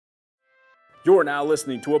You're now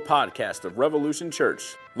listening to a podcast of Revolution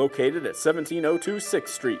Church, located at 1702 6th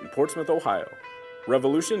Street in Portsmouth, Ohio.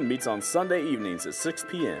 Revolution meets on Sunday evenings at 6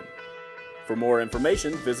 p.m. For more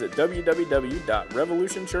information, visit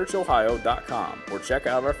www.revolutionchurchohio.com or check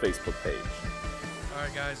out our Facebook page. All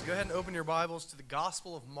right, guys, go ahead and open your Bibles to the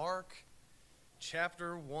Gospel of Mark,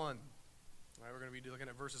 chapter 1. All right, we're going to be looking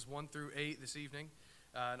at verses 1 through 8 this evening.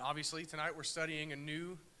 And obviously, tonight we're studying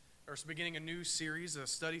beginning a new series, a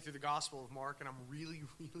study through the Gospel of Mark, and I'm really,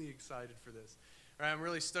 really excited for this. All right, I'm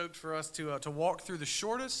really stoked for us to walk through the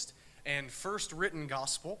shortest and first written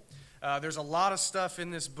Gospel. There's a lot of stuff in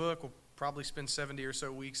this book. We'll probably spend 70 or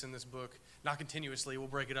so weeks in this book. Not continuously. We'll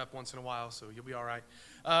break it up once in a while, so you'll be all right.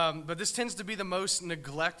 But this tends to be the most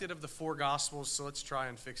neglected of the four Gospels, so let's try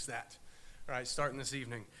and fix that. All right, starting this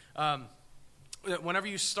evening. Whenever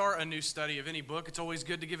you start a new study of any book, it's always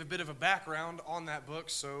good to give a bit of a background on that book,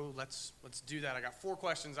 so let's do that. I got 4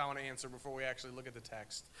 questions I want to answer before we actually look at the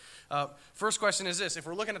text. First question is this: if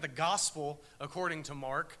we're looking at the gospel according to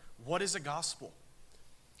Mark, what is a gospel?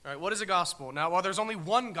 All right, what is a gospel? Now, while there's only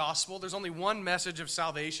one gospel, there's only one message of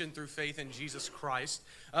salvation through faith in Jesus Christ,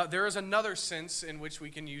 there is another sense in which we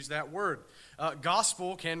can use that word.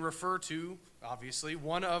 Gospel can refer to, obviously,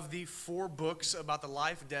 one of the 4 books about the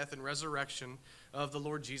life, death, and resurrection of the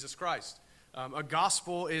Lord Jesus Christ. A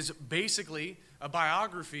gospel is basically a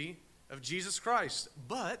biography of Jesus Christ,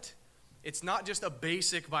 but it's not just a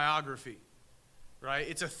basic biography, right?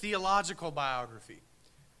 It's a theological biography.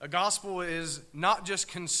 A gospel is not just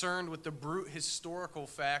concerned with the brute historical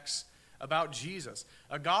facts about Jesus.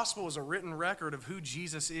 A gospel is a written record of who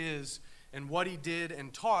Jesus is and what he did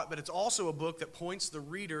and taught, but it's also a book that points the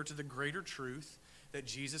reader to the greater truth that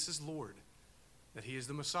Jesus is Lord, that he is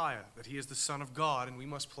the Messiah, that he is the Son of God, and we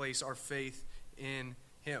must place our faith in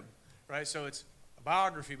him, right? So it's a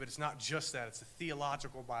biography, but it's not just that. It's a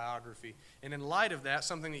theological biography. And in light of that,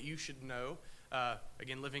 something that you should know,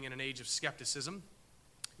 again, living in an age of skepticism,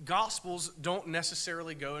 Gospels don't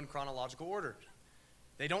necessarily go in chronological order.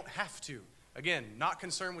 They don't have to. Again, not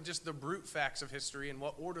concerned with just the brute facts of history and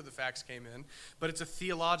what order the facts came in, but it's a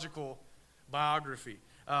theological biography.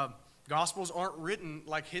 Gospels aren't written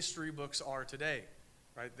like history books are today,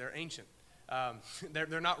 right? They're ancient.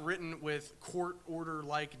 They're not written with court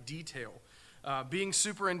order-like detail. Being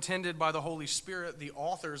superintended by the Holy Spirit, the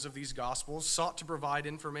authors of these Gospels sought to provide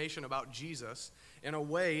information about Jesus in a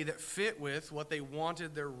way that fit with what they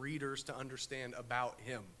wanted their readers to understand about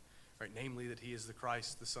him, right? Namely, that he is the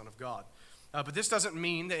Christ, the Son of God. But this doesn't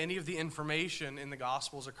mean that any of the information in the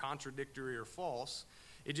Gospels are contradictory or false.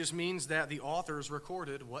 It just means that the authors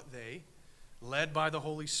recorded what they, led by the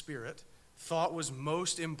Holy Spirit, thought was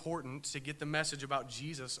most important to get the message about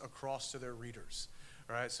Jesus across to their readers.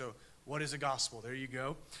 All right, so what is a gospel? There you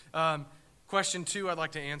go. Question 2 I'd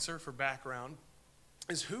like to answer for background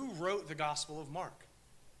is, who wrote the Gospel of Mark?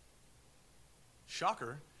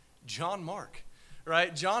 Shocker, John Mark,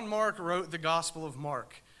 right? John Mark wrote the Gospel of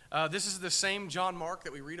Mark. This is the same John Mark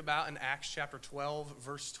that we read about in Acts chapter 12,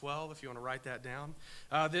 verse 12, if you want to write that down.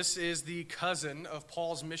 This is the cousin of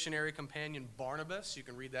Paul's missionary companion Barnabas. You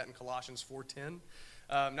can read that in Colossians 4:10.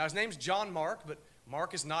 Now, his name's John Mark, but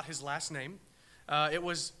Mark is not his last name. It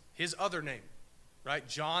was his other name, right?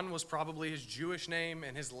 John was probably his Jewish name,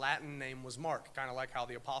 and his Latin name was Mark, kind of like how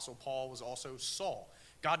the Apostle Paul was also Saul.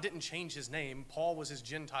 God didn't change his name. Paul was his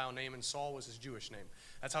Gentile name, and Saul was his Jewish name.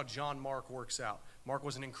 That's how John Mark works out. Mark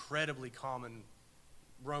was an incredibly common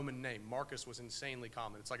Roman name. Marcus was insanely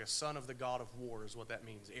common. It's like a son of the god of war is what that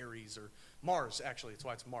means. Ares or Mars, actually. That's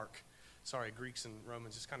why it's Mark. Sorry, Greeks and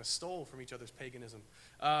Romans just kind of stole from each other's paganism.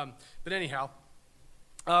 But anyhow,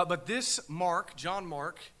 but this Mark, John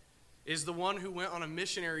Mark, is the one who went on a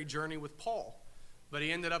missionary journey with Paul. But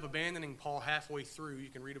he ended up abandoning Paul halfway through. You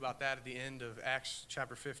can read about that at the end of Acts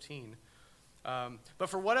chapter 15. But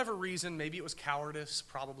for whatever reason, maybe it was cowardice,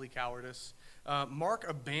 probably cowardice, Mark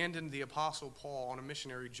abandoned the Apostle Paul on a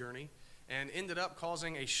missionary journey and ended up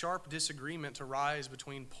causing a sharp disagreement to rise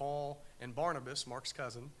between Paul and Barnabas, Mark's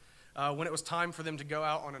cousin, when it was time for them to go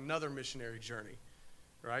out on another missionary journey.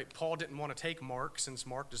 Right? Paul didn't want to take Mark since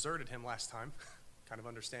Mark deserted him last time. Kind of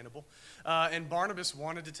understandable. And Barnabas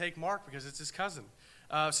wanted to take Mark because it's his cousin.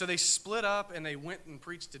 So they split up and they went and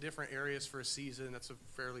preached to different areas for a season. That's a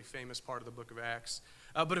fairly famous part of the book of Acts.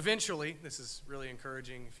 But eventually, this is really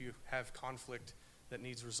encouraging if you have conflict that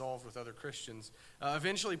needs resolved with other Christians.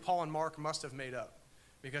 Eventually, Paul and Mark must have made up.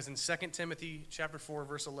 Because in 2 Timothy chapter 4,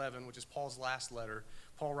 verse 11, which is Paul's last letter,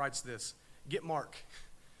 Paul writes this: "Get Mark.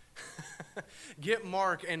 Get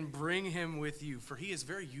Mark and bring him with you, for he is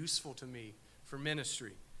very useful to me for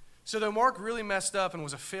ministry, So though Mark really messed up and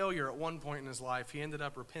was a failure at one point in his life, he ended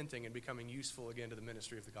up repenting and becoming useful again to the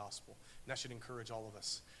ministry of the gospel. And that should encourage all of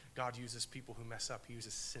us. God uses people who mess up. He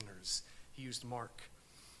uses sinners. He used Mark.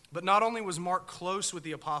 But not only was Mark close with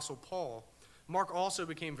the Apostle Paul, Mark also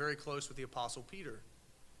became very close with the Apostle Peter.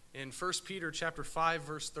 In 1 Peter chapter 5,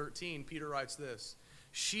 verse 13, Peter writes this,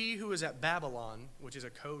 "She who is at Babylon," which is a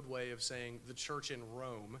code way of saying the church in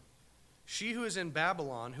Rome, "she who is in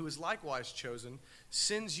Babylon, who is likewise chosen,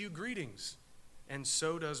 sends you greetings, and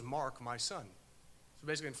so does Mark, my son." So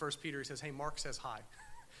basically in 1 Peter, he says, hey, Mark says hi,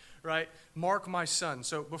 right? Mark, my son.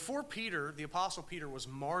 So before Peter, the Apostle Peter, was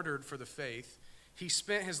martyred for the faith, he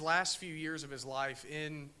spent his last few years of his life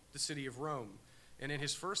in the city of Rome. And in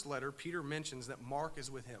his first letter, Peter mentions that Mark is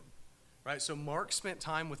with him, right? So Mark spent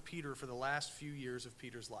time with Peter for the last few years of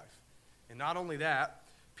Peter's life. And not only that,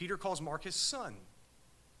 Peter calls Mark his son,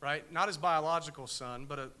 right? Not his biological son,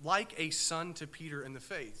 but like a son to Peter in the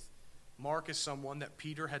faith. Mark is someone that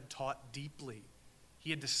Peter had taught deeply. He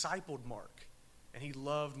had discipled Mark, and he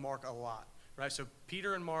loved Mark a lot, right? So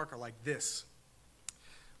Peter and Mark are like this.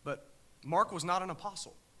 But Mark was not an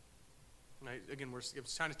apostle. Right? Again, we're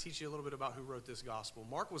trying to teach you a little bit about who wrote this gospel.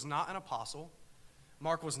 Mark was not an apostle.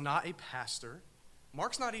 Mark was not a pastor.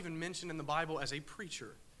 Mark's not even mentioned in the Bible as a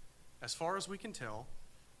preacher. As far as we can tell,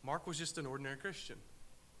 Mark was just an ordinary Christian.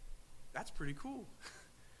 That's pretty cool.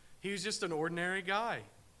 He was just an ordinary guy,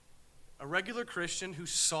 a regular Christian who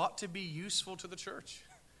sought to be useful to the church.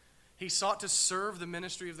 He sought to serve the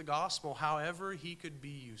ministry of the gospel however he could be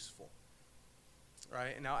useful.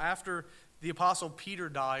 Right? Now, after the Apostle Peter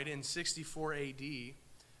died in 64 AD,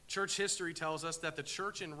 church history tells us that the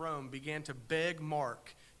church in Rome began to beg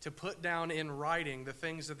Mark to put down in writing the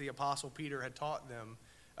things that the Apostle Peter had taught them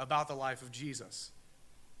about the life of Jesus.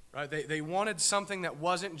 Right? They wanted something that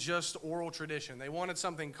wasn't just oral tradition. They wanted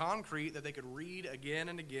something concrete that they could read again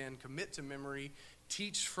and again, commit to memory,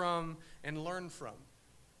 teach from, and learn from.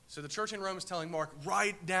 So the church in Rome is telling Mark,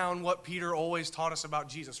 write down what Peter always taught us about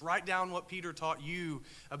Jesus. Write down what Peter taught you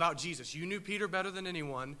about Jesus. You knew Peter better than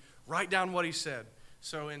anyone. Write down what he said.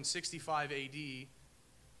 So in 65 AD,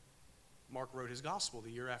 Mark wrote his gospel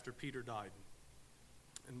the year after Peter died.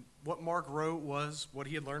 And what Mark wrote was what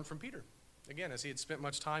he had learned from Peter, again, as he had spent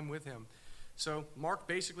much time with him. So Mark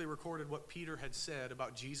basically recorded what Peter had said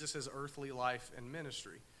about Jesus' earthly life and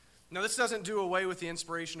ministry. Now, this doesn't do away with the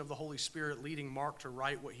inspiration of the Holy Spirit leading Mark to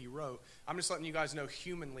write what he wrote. I'm just letting you guys know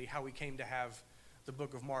humanly how we came to have the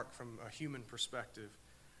book of Mark from a human perspective.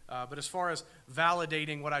 But as far as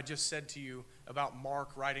validating what I just said to you about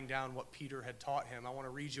Mark writing down what Peter had taught him, I want to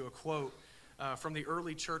read you a quote from the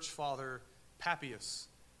early church father Papias,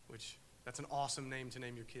 which that's an awesome name to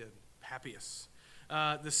name your kid, Papias.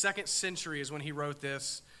 The 2nd century is when he wrote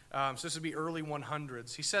this, so this would be early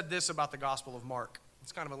 100s. He said this about the Gospel of Mark.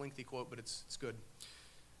 It's kind of a lengthy quote, but it's good.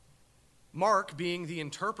 Mark, being the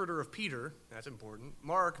interpreter of Peter, that's important,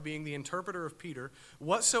 Mark, being the interpreter of Peter,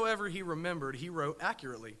 whatsoever he remembered, he wrote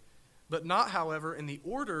accurately, but not, however, in the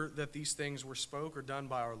order that these things were spoke or done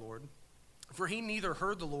by our Lord. For he neither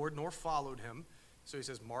heard the Lord nor followed him. So he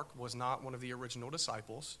says Mark was not one of the original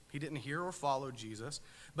disciples. He didn't hear or follow Jesus.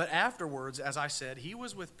 But afterwards, as I said, he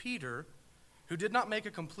was with Peter, who did not make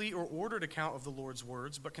a complete or ordered account of the Lord's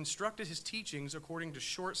words, but constructed his teachings according to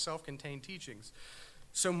short, self-contained teachings.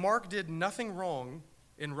 So Mark did nothing wrong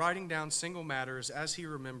in writing down single matters as he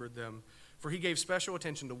remembered them, for he gave special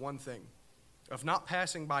attention to one thing, of not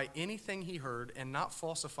passing by anything he heard and not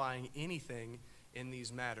falsifying anything in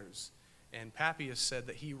these matters. And Papias said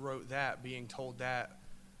that he wrote that, being told that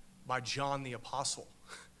by John the Apostle,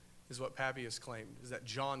 is what Papias claimed, is that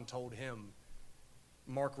John told him.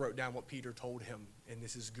 Mark wrote down what Peter told him, and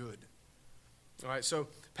this is good. All right, so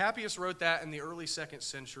Papias wrote that in the early 2nd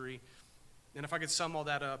century. And if I could sum all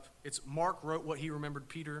that up, it's Mark wrote what he remembered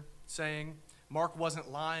Peter saying. Mark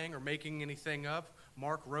wasn't lying or making anything up.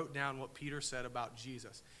 Mark wrote down what Peter said about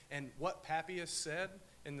Jesus. And what Papias said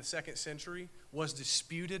in the 2nd century was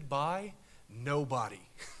disputed by nobody.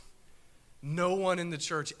 No one in the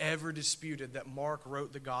church ever disputed that Mark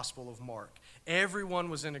wrote the Gospel of Mark. Everyone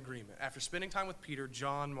was in agreement. After spending time with Peter,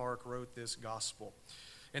 John Mark wrote this gospel.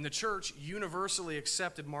 And the church universally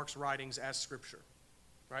accepted Mark's writings as Scripture.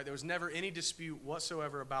 Right? There was never any dispute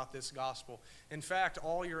whatsoever about this gospel. In fact,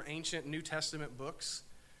 all your ancient New Testament books,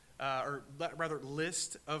 or rather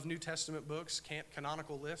list of New Testament books,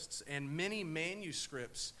 canonical lists, and many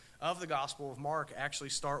manuscripts of the Gospel of Mark actually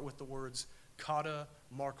start with the words kata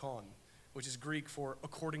markon, which is Greek for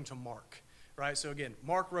according to Mark. Right? So again,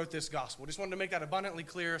 Mark wrote this gospel. Just wanted to make that abundantly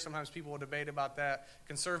clear. Sometimes people will debate about that.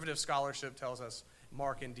 Conservative scholarship tells us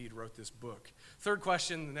Mark indeed wrote this book. Third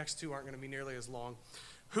question, the next two aren't going to be nearly as long.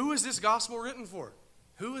 Who is this gospel written for?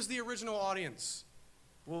 Who is the original audience?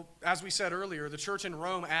 Well, as we said earlier, the church in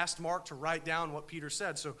Rome asked Mark to write down what Peter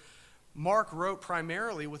said. So Mark wrote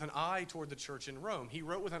primarily with an eye toward the church in Rome. He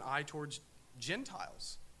wrote with an eye towards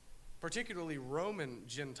Gentiles, particularly Roman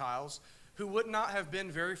Gentiles, who would not have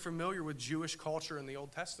been very familiar with Jewish culture in the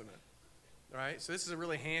Old Testament. All right? So this is a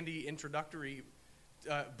really handy introductory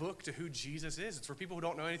book to who Jesus is. It's for people who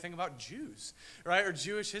don't know anything about Jews, right, or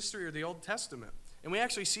Jewish history or the Old Testament. And we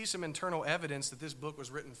actually see some internal evidence that this book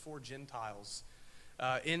was written for Gentiles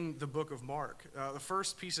in the book of Mark. The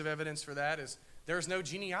first piece of evidence for that is there's no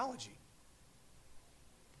genealogy.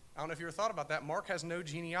 I don't know if you ever thought about that. Mark has no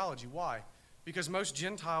genealogy. Why? Because most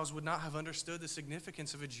Gentiles would not have understood the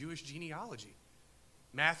significance of a Jewish genealogy.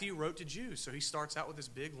 Matthew wrote to Jews, so he starts out with this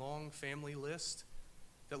big, long family list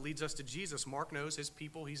that leads us to Jesus. Mark knows his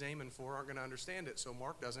people he's aiming for aren't going to understand it, so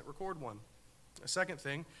Mark doesn't record one. A second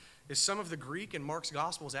thing is some of the Greek in Mark's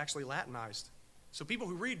gospel is actually Latinized. So people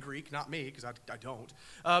who read Greek, not me, because I don't,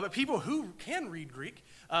 but people who can read Greek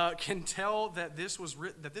can tell that this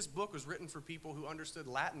book was written for people who understood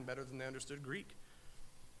Latin better than they understood Greek.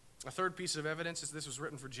 A third piece of evidence is this was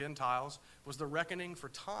written for Gentiles was the reckoning for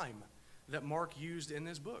time that Mark used in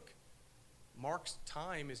this book. Mark's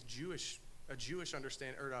time is a Jewish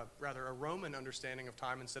understanding, or rather a Roman understanding of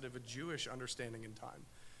time instead of a Jewish understanding in time.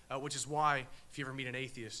 Which is why, if you ever meet an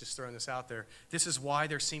atheist, just throwing this out there, this is why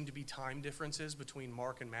there seem to be time differences between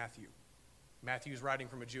Mark and Matthew. Matthew's writing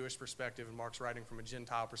from a Jewish perspective, and Mark's writing from a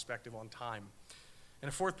Gentile perspective on time. And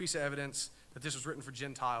a fourth piece of evidence that this was written for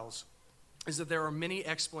Gentiles is that there are many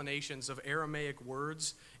explanations of Aramaic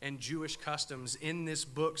words and Jewish customs in this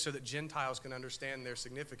book so that Gentiles can understand their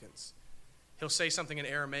significance. He'll say something in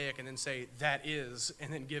Aramaic and then say, "that is,"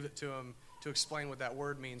 and then give it to them to explain what that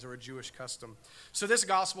word means, or a Jewish custom. So this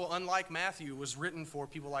gospel, unlike Matthew, was written for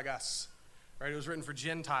people like us. Right? It was written for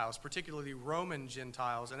Gentiles, particularly Roman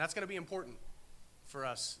Gentiles, and that's going to be important for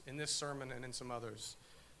us in this sermon and in some others.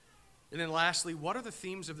 And then lastly, what are the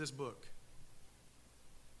themes of this book?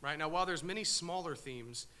 Right? Now, while there's many smaller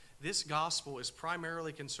themes, this gospel is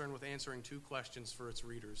primarily concerned with answering two questions for its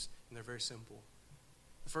readers, and they're very simple.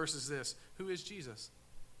 The first is this: who is Jesus?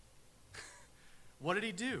 What did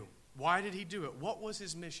he do? Why did he do it? What was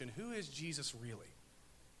his mission? Who is Jesus really?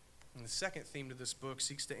 And the second theme to this book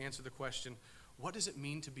seeks to answer the question, what does it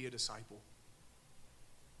mean to be a disciple?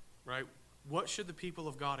 Right? What should the people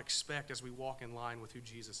of God expect as we walk in line with who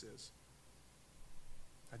Jesus is?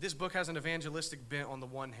 Now, this book has an evangelistic bent on the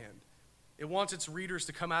one hand. It wants its readers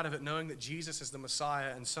to come out of it knowing that Jesus is the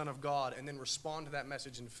Messiah and Son of God, and then respond to that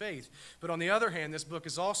message in faith. But on the other hand, this book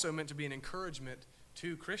is also meant to be an encouragement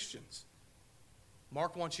to Christians.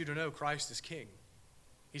 Mark wants you to know Christ is King.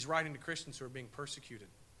 He's writing to Christians who are being persecuted.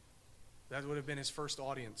 That would have been his first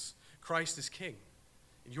audience. Christ is King.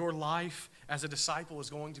 Your life as a disciple is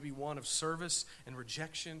going to be one of service and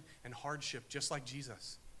rejection and hardship, just like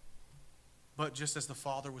Jesus. But just as the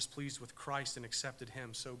Father was pleased with Christ and accepted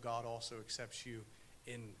him, so God also accepts you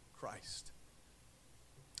in Christ.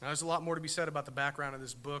 Now, there's a lot more to be said about the background of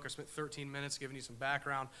this book. I spent 13 minutes giving you some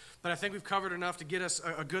background, but I think we've covered enough to get us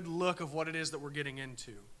a good look of what it is that we're getting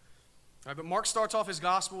into. All right, but Mark starts off his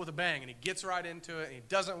gospel with a bang, and he gets right into it, and he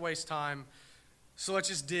doesn't waste time. So let's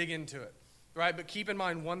just dig into it. Right? But keep in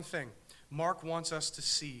mind one thing. Mark wants us to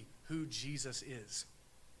see who Jesus is.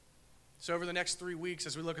 So over the next 3 weeks,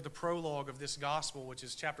 as we look at the prologue of this gospel, which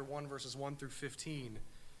is chapter 1, verses 1 through 15,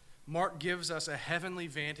 Mark gives us a heavenly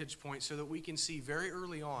vantage point so that we can see very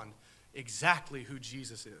early on exactly who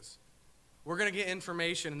Jesus is. We're going to get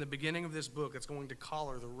information in the beginning of this book that's going to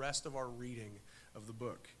color the rest of our reading of the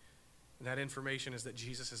book. And that information is that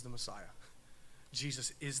Jesus is the Messiah.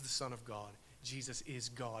 Jesus is the Son of God. Jesus is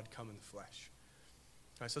God come in the flesh.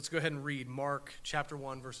 All right, so let's go ahead and read Mark chapter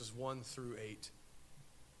 1, verses 1 through 8.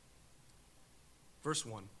 Verse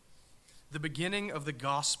 1. The beginning of the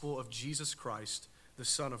gospel of Jesus Christ, the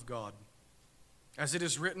Son of God. As it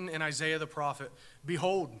is written in Isaiah the prophet,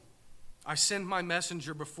 "Behold, I send my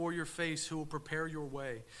messenger before your face who will prepare your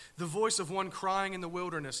way. The voice of one crying in the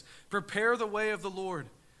wilderness, prepare the way of the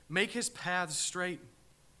Lord, make his paths straight."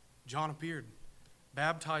 John appeared,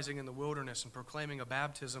 baptizing in the wilderness and proclaiming a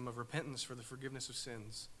baptism of repentance for the forgiveness of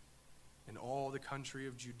sins. And all the country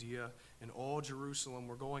of Judea and all Jerusalem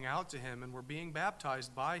were going out to him and were being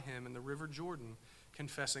baptized by him in the river Jordan,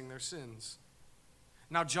 confessing their sins.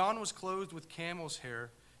 Now John was clothed with camel's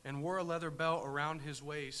hair and wore a leather belt around his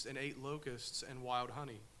waist and ate locusts and wild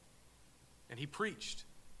honey. And he preached,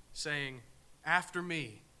 saying, "After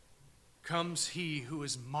me comes he who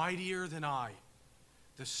is mightier than I,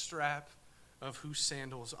 the strap of whose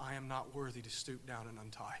sandals I am not worthy to stoop down and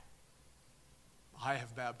untie." I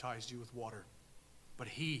have baptized you with water, but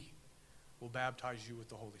he will baptize you with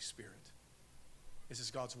the Holy Spirit. This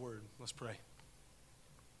is God's word. Let's pray.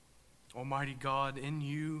 Almighty God, in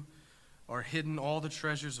you are hidden all the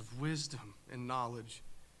treasures of wisdom and knowledge.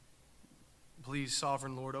 Please,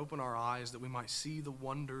 sovereign Lord, open our eyes that we might see the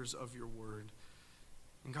wonders of your word.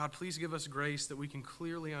 And God, please give us grace that we can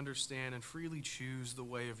clearly understand and freely choose the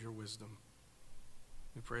way of your wisdom.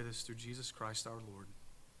 We pray this through Jesus Christ our Lord.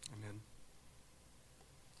 Amen.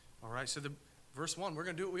 All right, so verse 1, we're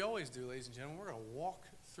going to do what we always do, ladies and gentlemen. We're going to walk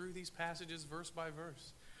through these passages verse by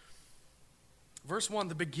verse. Verse 1,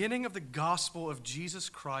 the beginning of the gospel of Jesus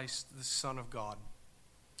Christ, the Son of God.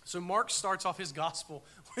 So Mark starts off his gospel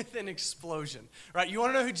with an explosion, right? You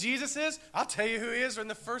want to know who Jesus is? I'll tell you who he is in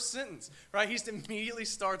the first sentence, right? He immediately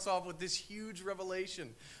starts off with this huge revelation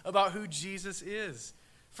about who Jesus is.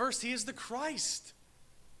 First, he is the Christ,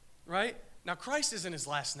 right? Now, Christ isn't his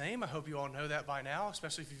last name. I hope you all know that by now,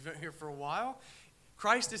 especially if you've been here for a while.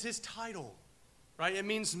 Christ is his title, right? It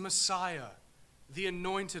means Messiah, the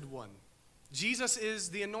anointed one. Jesus is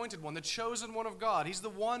the anointed one, the chosen one of God. He's the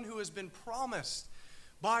one who has been promised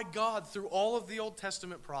by God through all of the Old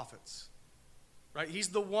Testament prophets, right? He's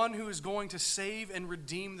the one who is going to save and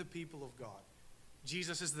redeem the people of God.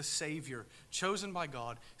 Jesus is the Savior, chosen by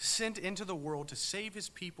God, sent into the world to save his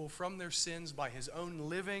people from their sins by his own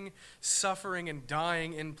living, suffering, and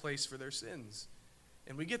dying in place for their sins.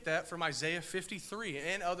 And we get that from Isaiah 53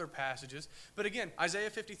 and other passages. But again,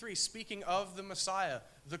 Isaiah 53, speaking of the Messiah,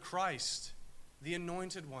 the Christ, the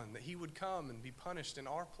anointed one, that he would come and be punished in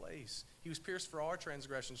our place. He was pierced for our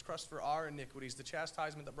transgressions, crushed for our iniquities. The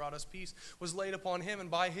chastisement that brought us peace was laid upon him,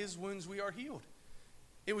 and by his wounds we are healed.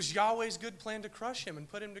 It was Yahweh's good plan to crush him and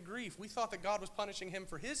put him to grief. We thought that God was punishing him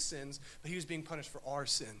for his sins, but he was being punished for our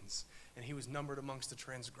sins. And he was numbered amongst the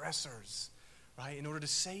transgressors, right, in order to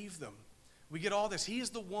save them. We get all this. He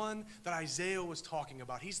is the one that Isaiah was talking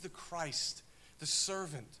about. He's the Christ, the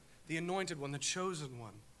servant, the anointed one, the chosen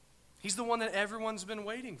one. He's the one that everyone's been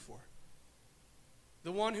waiting for.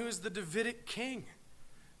 The one who is the Davidic king,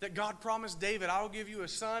 that God promised David, I will give you a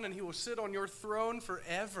son and he will sit on your throne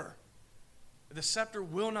forever. The scepter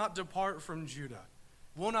will not depart from Judah,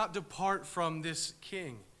 will not depart from this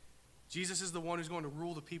king. Jesus is the one who's going to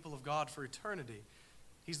rule the people of God for eternity.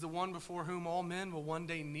 He's the one before whom all men will one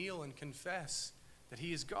day kneel and confess that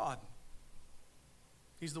he is God.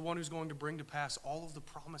 He's the one who's going to bring to pass all of the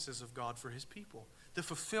promises of God for his people, the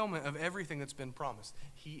fulfillment of everything that's been promised.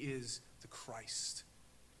 He is the Christ.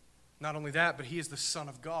 Not only that, but he is the Son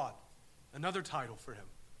of God, another title for him.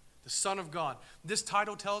 The Son of God. This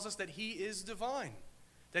title tells us that he is divine,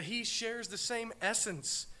 that he shares the same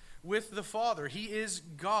essence with the Father. He is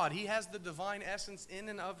God. He has the divine essence in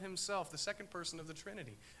and of himself, the second person of the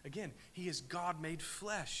Trinity. Again, he is God made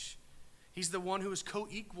flesh. He's the one who is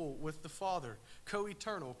co-equal with the Father,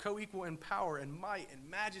 co-eternal, co-equal in power and might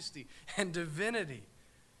and majesty and divinity.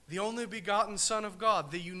 The only begotten Son of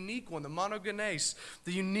God, the unique one, the monogenes,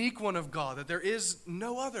 the unique one of God, that there is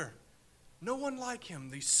no other. No one like him,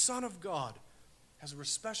 the Son of God, has a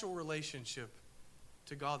special relationship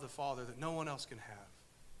to God the Father that no one else can have.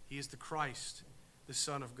 He is the Christ, the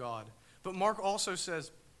Son of God. But Mark also says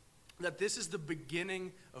that this is the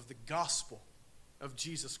beginning of the gospel of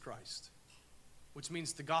Jesus Christ, which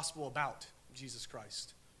means the gospel about Jesus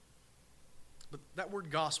Christ. But that word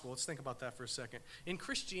gospel, let's think about that for a second. In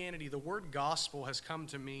Christianity, the word gospel has come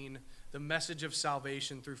to mean the message of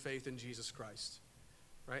salvation through faith in Jesus Christ.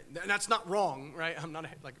 Right? And that's not wrong, right? I'm not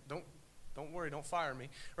like, don't worry, don't fire me,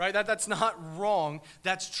 right? That's not wrong.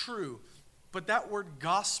 That's true. But that word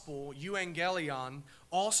gospel, euangelion,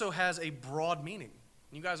 also has a broad meaning.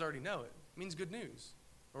 You guys already know it. It means good news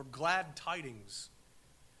or glad tidings,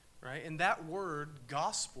 right? And that word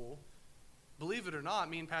gospel, believe it or not,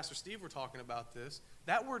 me and Pastor Steve were talking about this.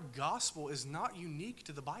 That word gospel is not unique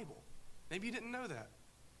to the Bible. Maybe you didn't know that.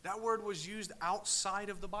 That word was used outside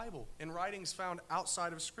of the Bible, in writings found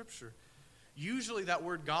outside of Scripture. Usually that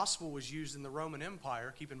word gospel was used in the Roman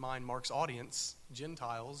Empire. Keep in mind Mark's audience,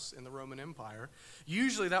 Gentiles in the Roman Empire.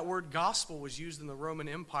 Usually that word gospel was used in the Roman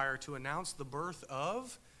Empire to announce the birth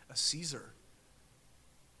of a Caesar.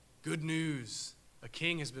 Good news, a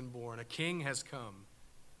king has been born, a king has come.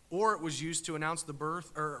 Or it was used to announce the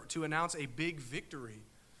birth, or to announce a big victory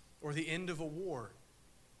or the end of a war.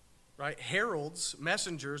 Right? Heralds,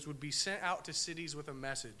 messengers would be sent out to cities with a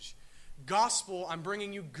message. Gospel, I'm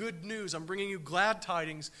bringing you good news. I'm bringing you glad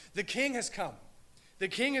tidings. The king has come. The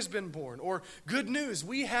king has been born. Or good news,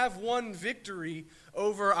 we have won victory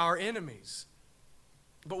over our enemies.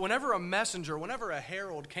 But whenever a messenger, whenever a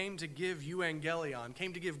herald came to give euangelion,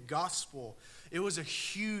 came to give gospel, it was a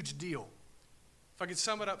huge deal. If I could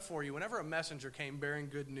sum it up for you, whenever a messenger came bearing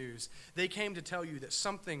good news, they came to tell you that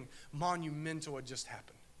something monumental had just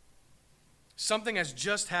happened. Something has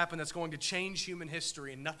just happened that's going to change human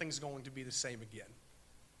history, and nothing's going to be the same again.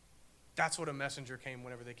 That's what a messenger came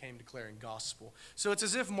whenever they came declaring gospel. So it's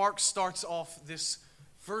as if Mark starts off this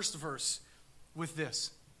first verse with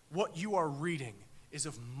this: what you are reading is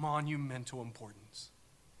of monumental importance.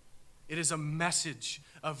 It is a message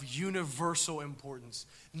of universal importance.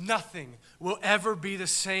 Nothing will ever be the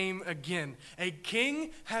same again. A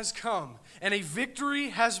king has come, and a victory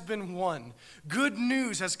has been won. Good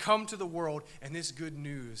news has come to the world, and this good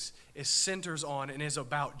news centers on and is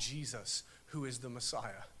about Jesus, who is the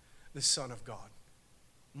Messiah, the Son of God.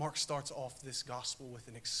 Mark starts off this gospel with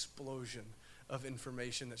an explosion of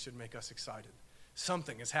information that should make us excited.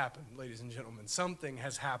 Something has happened, ladies and gentlemen. Something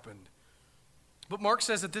has happened. But Mark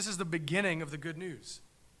says that this is the beginning of the good news.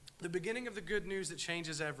 The beginning of the good news that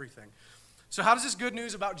changes everything. So how does this good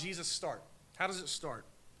news about Jesus start? How does it start?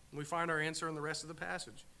 We find our answer in the rest of the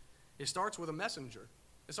passage. It starts with a messenger.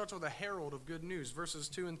 It starts with a herald of good news, verses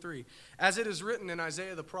 2 and 3. As it is written in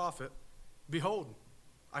Isaiah the prophet, "Behold,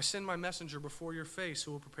 I send my messenger before your face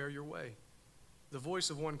who will prepare your way. The voice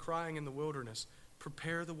of one crying in the wilderness,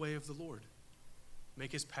 prepare the way of the Lord.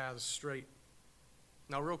 Make his paths straight."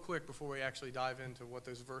 Now, real quick, before we actually dive into what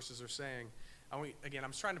those verses are saying, I'm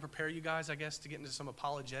trying to prepare you guys, I guess, to get into some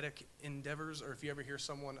apologetic endeavors, or if you ever hear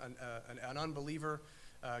someone, an unbeliever,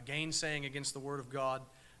 gainsaying against the word of God,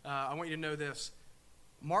 I want you to know this.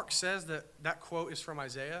 Mark says that quote is from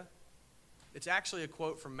Isaiah. It's actually a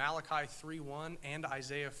quote from Malachi 3:1 and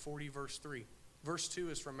Isaiah 40, verse 3. Verse 2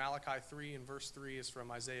 is from Malachi 3, and verse 3 is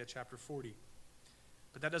from Isaiah chapter 40.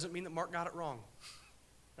 But that doesn't mean that Mark got it wrong.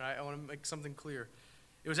 Right? I want to make something clear.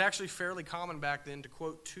 It was actually fairly common back then to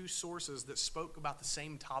quote two sources that spoke about the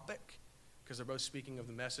same topic, because they're both speaking of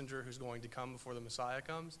the messenger who's going to come before the Messiah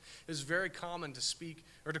comes. It was very common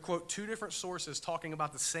to quote two different sources talking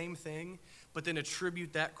about the same thing, but then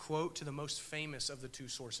attribute that quote to the most famous of the two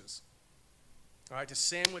sources. All right, to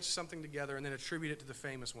sandwich something together and then attribute it to the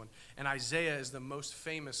famous one. And Isaiah is the most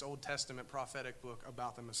famous Old Testament prophetic book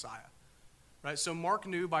about the Messiah. Right, so Mark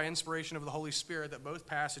knew by inspiration of the Holy Spirit that both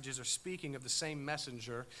passages are speaking of the same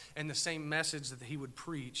messenger and the same message that he would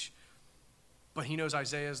preach, but he knows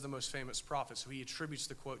Isaiah is the most famous prophet, so he attributes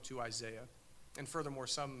the quote to Isaiah. And furthermore,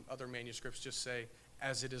 some other manuscripts just say,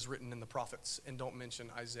 "as it is written in the prophets," and don't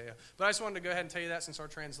mention Isaiah. But I just wanted to go ahead and tell you that since our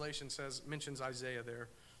translation mentions Isaiah there.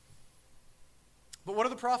 But what do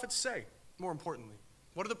the prophets say, more importantly?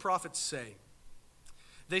 What do the prophets say?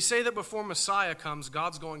 They say that before Messiah comes,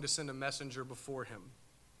 God's going to send a messenger before him.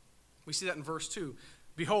 We see that in verse 2.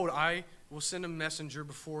 "Behold, I will send a messenger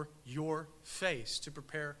before your face to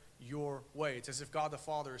prepare your way." It's as if God the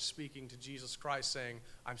Father is speaking to Jesus Christ saying,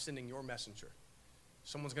 "I'm sending your messenger.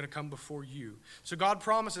 Someone's going to come before you." So God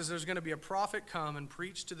promises there's going to be a prophet come and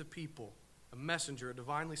preach to the people, a messenger, a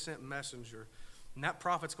divinely sent messenger. And that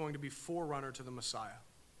prophet's going to be forerunner to the Messiah.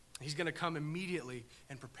 He's going to come immediately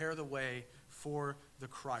and prepare the way for the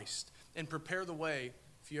Christ. And prepare the way,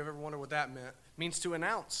 if you ever wonder what that means to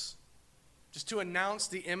announce. Just to announce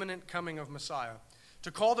the imminent coming of Messiah.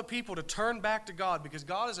 To call the people to turn back to God, because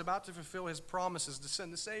God is about to fulfill his promises to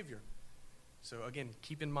send the Savior. So again,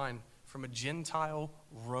 keep in mind, from a Gentile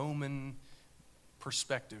Roman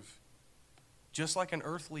perspective, just like an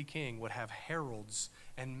earthly king would have heralds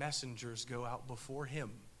and messengers go out before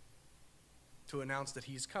him to announce that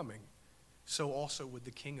he's coming, so also would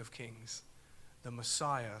the King of Kings, the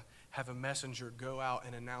Messiah, have a messenger go out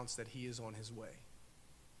and announce that he is on his way.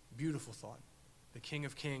 Beautiful thought. The King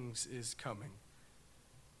of Kings is coming.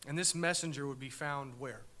 And this messenger would be found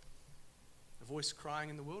where? A voice crying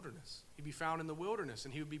in the wilderness. He'd be found in the wilderness,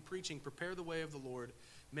 and he would be preaching, "Prepare the way of the Lord,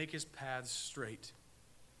 make his paths straight."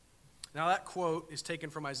 Now that quote is taken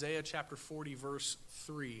from Isaiah chapter 40, verse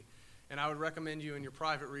 3. And I would recommend you in your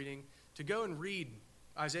private reading to go and read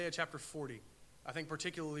Isaiah chapter 40. I think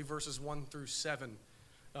particularly verses 1 through 7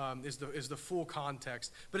 is the full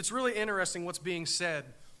context. But it's really interesting what's being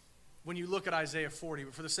said when you look at Isaiah 40.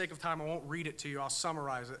 But for the sake of time, I won't read it to you. I'll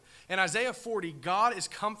summarize it. In Isaiah 40, God is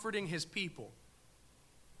comforting his people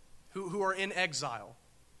who are in exile.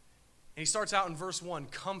 And he starts out in verse 1,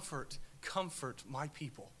 "Comfort, comfort my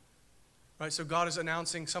people." Right, so God is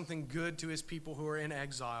announcing something good to his people who are in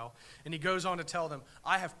exile. And he goes on to tell them,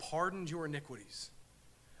 "I have pardoned your iniquities.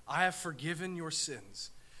 I have forgiven your sins.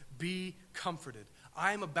 Be comforted.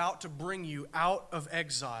 I am about to bring you out of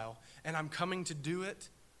exile, and I'm coming to do it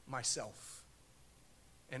myself.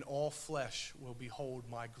 And all flesh will behold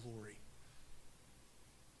my glory."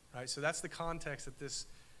 Right, so that's the context that this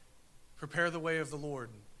 "prepare the way of the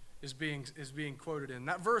Lord." is being quoted in.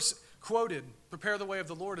 That verse quoted, prepare the way of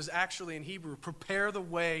the Lord, is actually in Hebrew, prepare the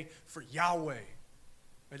way for Yahweh.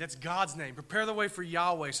 Right, that's God's name. Prepare the way for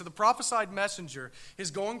Yahweh. So the prophesied messenger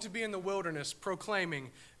is going to be in the wilderness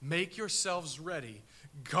proclaiming, make yourselves ready.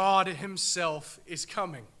 God himself is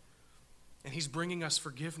coming. And he's bringing us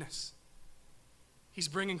forgiveness. He's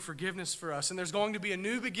bringing forgiveness for us. And there's going to be a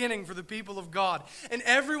new beginning for the people of God. And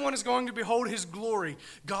everyone is going to behold his glory.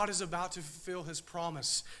 God is about to fulfill his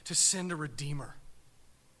promise to send a redeemer.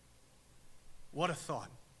 What a thought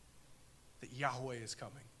that Yahweh is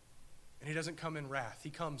coming. And he doesn't come in wrath.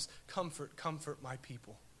 He comes, comfort, comfort my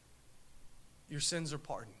people. Your sins are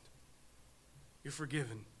pardoned. You're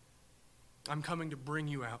forgiven. I'm coming to bring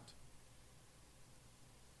you out.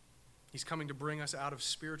 He's coming to bring us out of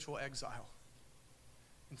spiritual exile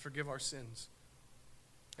and forgive our sins.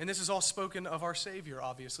 And this is all spoken of our Savior,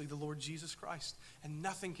 obviously, the Lord Jesus Christ. And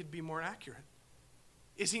nothing could be more accurate.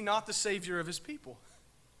 Is he not the Savior of his people?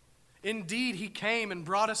 Indeed, he came and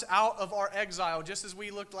brought us out of our exile, just as we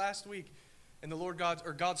looked last week. And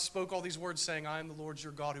God spoke all these words saying, I am the Lord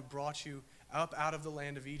your God who brought you up out of the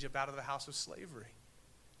land of Egypt, out of the house of slavery.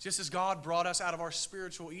 Just as God brought us out of our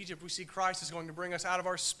spiritual Egypt, we see Christ is going to bring us out of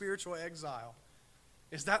our spiritual exile.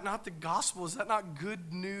 Is that not the gospel? Is that not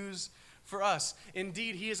good news for us?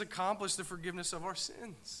 Indeed, he has accomplished the forgiveness of our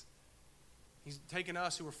sins. He's taken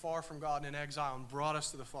us who were far from God and in exile and brought us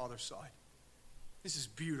to the Father's side. This is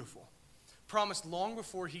beautiful. Promised long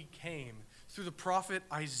before he came through the prophet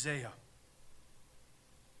Isaiah.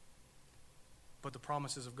 But the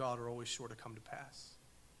promises of God are always sure to come to pass.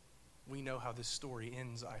 We know how this story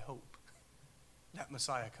ends, I hope. That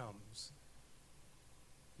Messiah comes.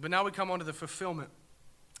 But now we come on to the fulfillment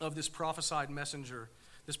of this prophesied messenger,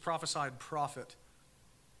 this prophesied prophet.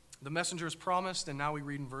 The messenger is promised, and now we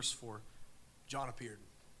read in verse 4, John appeared,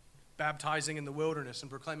 baptizing in the wilderness and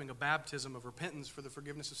proclaiming a baptism of repentance for the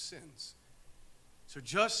forgiveness of sins. So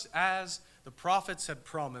just as the prophets had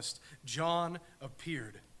promised, John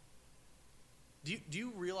appeared. Do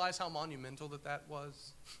you realize how monumental that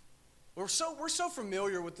was? We're so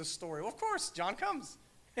familiar with the story. Well, of course, John comes.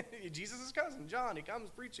 Jesus' cousin, John, he comes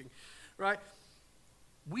preaching, right?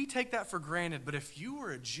 We take that for granted, but if you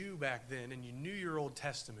were a Jew back then and you knew your Old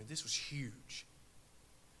Testament, this was huge.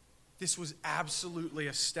 This was absolutely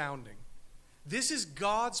astounding. This is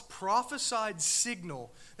God's prophesied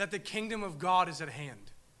signal that the kingdom of God is at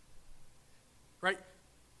hand. Right?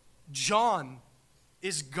 John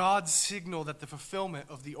is God's signal that the fulfillment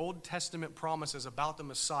of the Old Testament promises about the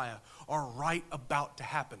Messiah are right about to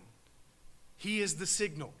happen. He is the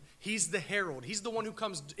signal. He's the herald. He's the one who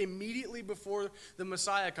comes immediately before the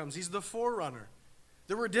Messiah comes. He's the forerunner.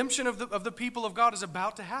 The redemption of the people of God is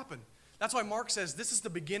about to happen. That's why Mark says this is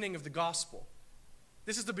the beginning of the gospel.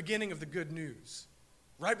 This is the beginning of the good news.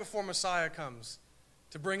 Right before Messiah comes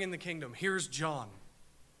to bring in the kingdom, here's John.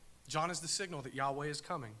 John is the signal that Yahweh is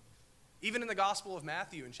coming. Even in the Gospel of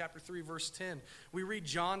Matthew, in chapter 3, verse 10, we read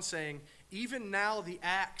John saying, even now the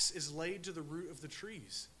axe is laid to the root of the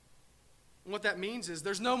trees. And what that means is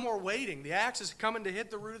there's no more waiting. The axe is coming to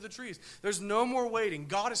hit the root of the trees. There's no more waiting.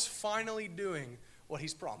 God is finally doing what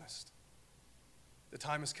he's promised. The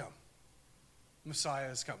time has come. Messiah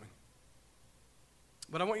is coming.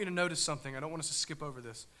 But I want you to notice something. I don't want us to skip over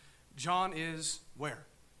this. John is where?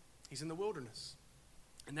 He's in the wilderness.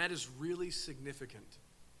 And that is really significant.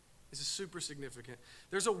 This is super significant.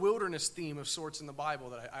 There's a wilderness theme of sorts in the Bible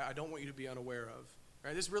that I don't want you to be unaware of.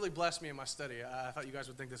 Right? This really blessed me in my study. I thought you guys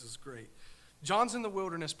would think this is great. John's in the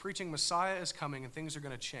wilderness preaching Messiah is coming and things are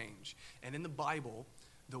going to change. And in the Bible,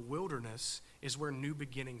 the wilderness is where new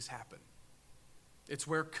beginnings happen. It's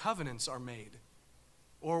where covenants are made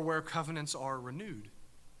or where covenants are renewed.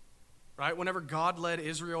 Right? Whenever God led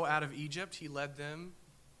Israel out of Egypt, he led them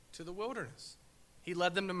to the wilderness. He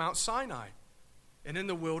led them to Mount Sinai. And in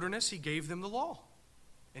the wilderness, he gave them the law.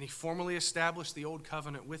 And he formally established the old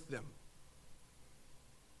covenant with them.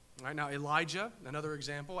 Right now, Elijah, another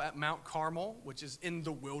example, at Mount Carmel, which is in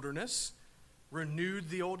the wilderness,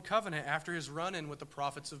 renewed the old covenant after his run-in with the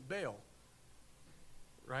prophets of Baal.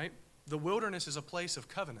 Right? The wilderness is a place of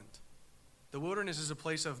covenant. The wilderness is a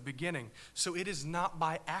place of beginning. So it is not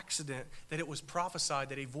by accident that it was prophesied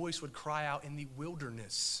that a voice would cry out in the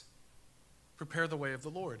wilderness, prepare the way of the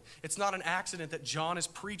Lord. It's not an accident that John is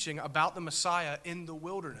preaching about the Messiah in the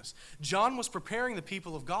wilderness. John was preparing the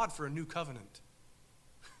people of God for a new covenant.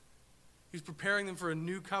 He was preparing them for a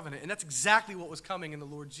new covenant. And that's exactly what was coming in the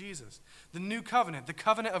Lord Jesus. The new covenant, the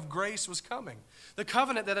covenant of grace was coming. The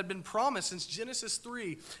covenant that had been promised since Genesis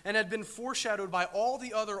 3 and had been foreshadowed by all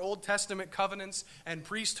the other Old Testament covenants and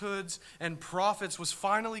priesthoods and prophets was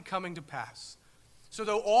finally coming to pass. So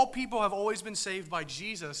though all people have always been saved by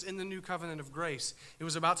Jesus in the new covenant of grace, it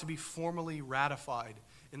was about to be formally ratified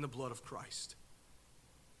in the blood of Christ.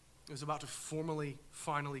 It was about to formally,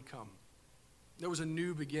 finally come. There was a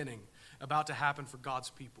new beginning about to happen for God's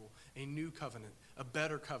people, a new covenant, a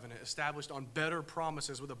better covenant established on better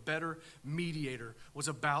promises with a better mediator was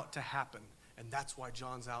about to happen. And that's why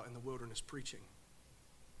John's out in the wilderness preaching.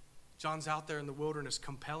 John's out there in the wilderness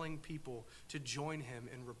compelling people to join him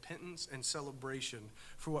in repentance and celebration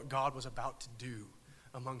for what God was about to do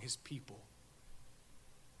among his people.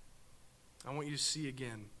 I want you to see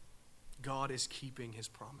again, God is keeping his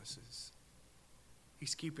promises.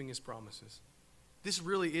 He's keeping his promises. This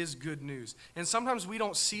really is good news. And sometimes we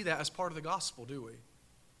don't see that as part of the gospel, do we?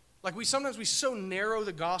 Like sometimes we so narrow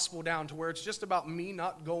the gospel down to where it's just about me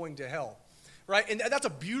not going to hell. Right? And that's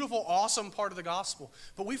a beautiful, awesome part of the gospel.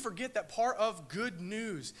 But we forget that part of good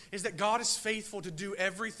news is that God is faithful to do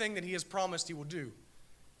everything that he has promised he will do.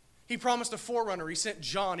 He promised a forerunner. He sent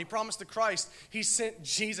John. He promised the Christ. He sent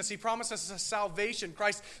Jesus. He promised us a salvation.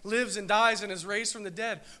 Christ lives and dies and is raised from the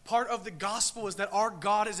dead. Part of the gospel is that our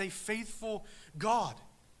God is a faithful God.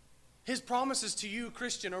 His promises to you,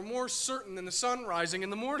 Christian, are more certain than the sun rising in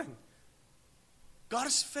the morning. God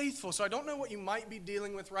is faithful. So I don't know what you might be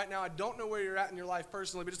dealing with right now. I don't know where you're at in your life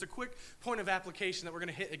personally, but just a quick point of application that we're going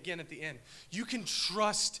to hit again at the end. You can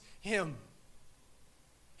trust him.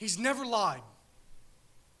 He's never lied.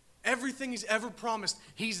 Everything he's ever promised,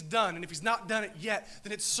 he's done. And if he's not done it yet,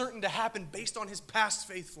 then it's certain to happen based on his past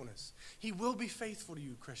faithfulness. He will be faithful to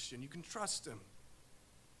you, Christian. You can trust him.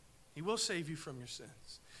 He will save you from your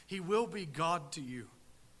sins. He will be God to you.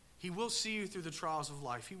 He will see you through the trials of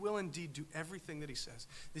life. He will indeed do everything that he says.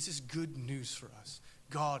 This is good news for us.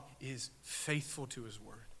 God is faithful to his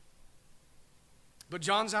word. But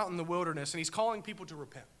John's out in the wilderness, and he's calling people to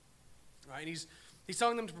repent. Right? And he's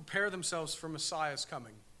telling them to prepare themselves for Messiah's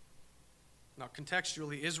coming. Now,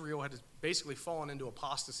 contextually, Israel had basically fallen into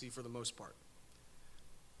apostasy for the most part.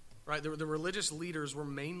 Right? The religious leaders were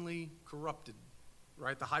mainly corrupted.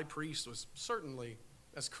 Right? The high priest was certainly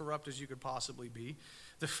as corrupt as you could possibly be.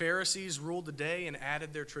 The Pharisees ruled the day and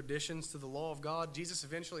added their traditions to the law of God. Jesus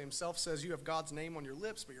eventually himself says, you have God's name on your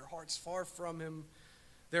lips, but your heart's far from him.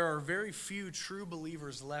 There are very few true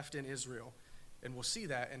believers left in Israel. And we'll see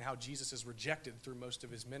that in how Jesus is rejected through most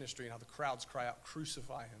of his ministry and how the crowds cry out,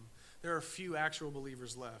 crucify him. There are few actual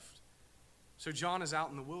believers left. So John is out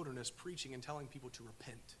in the wilderness preaching and telling people to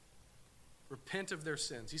repent. Repent of their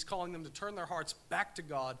sins. He's calling them to turn their hearts back to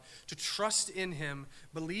God, to trust in him,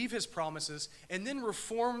 believe his promises, and then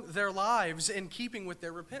reform their lives in keeping with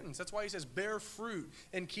their repentance. That's why he says, bear fruit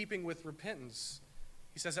in keeping with repentance.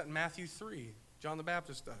 He says that in Matthew 3. John the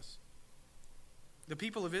Baptist does. The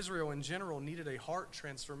people of Israel in general needed a heart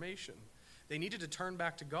transformation. They needed to turn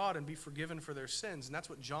back to God and be forgiven for their sins, and that's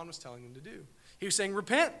what John was telling them to do. He was saying,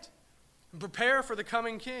 repent and prepare for the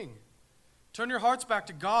coming king. Turn your hearts back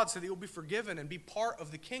to God so that you'll be forgiven and be part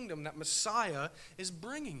of the kingdom that Messiah is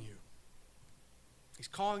bringing you. He's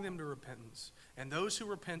calling them to repentance. And those who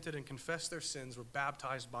repented and confessed their sins were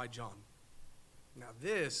baptized by John. Now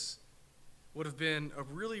this would have been a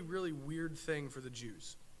really, really weird thing for the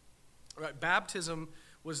Jews. Right? Baptism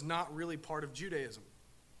was not really part of Judaism.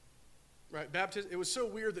 Right? It was so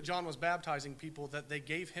weird that John was baptizing people that they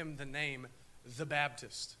gave him the name the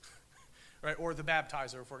Baptist. Right, or the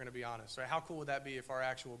baptizer, if we're going to be honest. Right? How cool would that be if our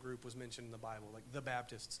actual group was mentioned in the Bible, like the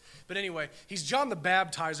Baptists? But anyway, he's John the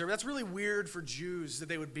Baptizer. That's really weird for Jews that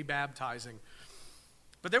they would be baptizing.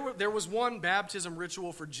 But there was one baptism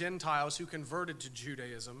ritual for Gentiles who converted to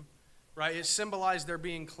Judaism. Right? It symbolized their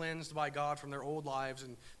being cleansed by God from their old lives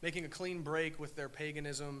and making a clean break with their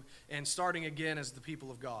paganism and starting again as the people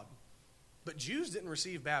of God. But Jews didn't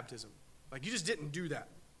receive baptism. Like, you just didn't do that.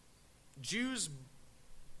 Jews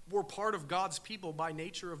were part of God's people by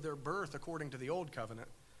nature of their birth according to the old covenant.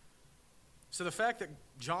 So the fact that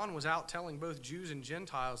John was out telling both Jews and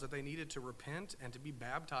Gentiles that they needed to repent and to be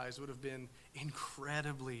baptized would have been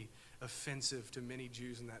incredibly offensive to many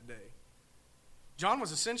Jews in that day. John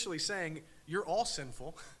was essentially saying, you're all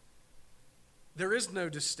sinful. There is no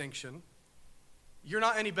distinction. You're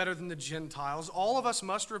not any better than the Gentiles. All of us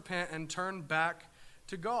must repent and turn back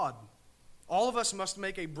to God. All of us must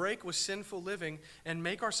make a break with sinful living and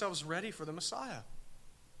make ourselves ready for the Messiah.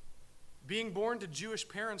 Being born to Jewish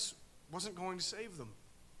parents wasn't going to save them.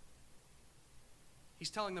 He's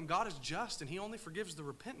telling them God is just and he only forgives the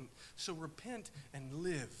repentant. So repent and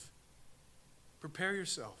live. Prepare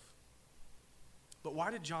yourself. But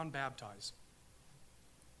why did John baptize?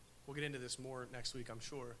 We'll get into this more next week, I'm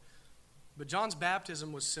sure. But John's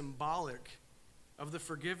baptism was symbolic of the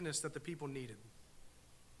forgiveness that the people needed.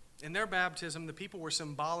 In their baptism, the people were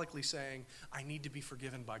symbolically saying, I need to be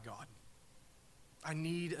forgiven by God. I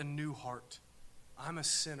need a new heart. I'm a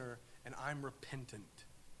sinner and I'm repentant.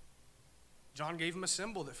 John gave them a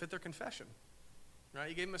symbol that fit their confession. Right?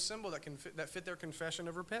 He gave them a symbol that fit their confession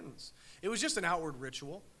of repentance. It was just an outward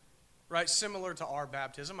ritual, right? Similar to our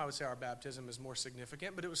baptism. I would say our baptism is more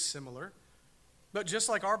significant, but it was similar. But just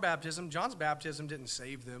like our baptism, John's baptism didn't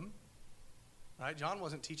save them. Right? John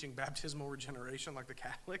wasn't teaching baptismal regeneration like the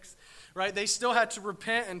Catholics. Right? They still had to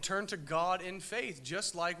repent and turn to God in faith,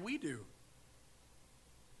 just like we do.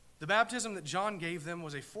 The baptism that John gave them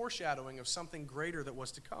was a foreshadowing of something greater that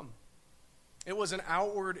was to come. It was an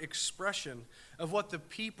outward expression of what the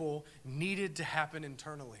people needed to happen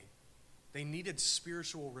internally. They needed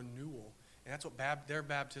spiritual renewal. And that's what their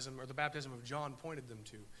baptism, or the baptism of John, pointed them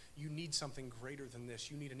to. You need something greater than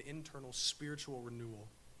this. You need an internal spiritual renewal.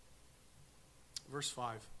 Verse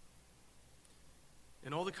 5.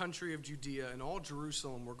 And all the country of Judea and all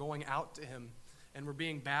Jerusalem were going out to him and were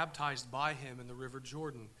being baptized by him in the river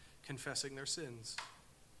Jordan, confessing their sins.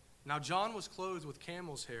 Now John was clothed with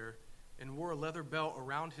camel's hair and wore a leather belt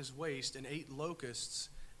around his waist and ate locusts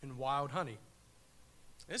and wild honey.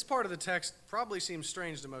 This part of the text probably seems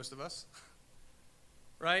strange to most of us,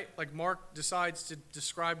 right? Like Mark decides to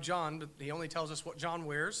describe John, but he only tells us what John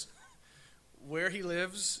wears, where he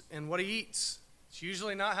lives, and what he eats. It's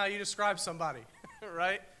usually not how you describe somebody,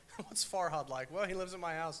 right? What's Farhad like? Well, he lives in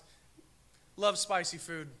my house, loves spicy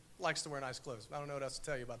food, likes to wear nice clothes. I don't know what else to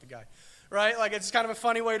tell you about the guy, right? Like, it's kind of a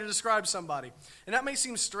funny way to describe somebody. And that may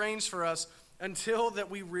seem strange for us until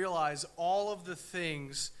that we realize all of the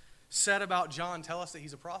things said about John tell us that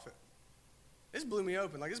he's a prophet. This blew me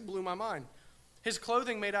open. Like, this blew my mind. His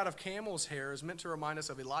clothing made out of camel's hair is meant to remind us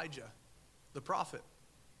of Elijah, the prophet.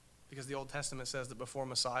 Because the Old Testament says that before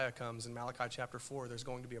Messiah comes in Malachi chapter 4, there's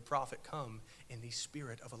going to be a prophet come in the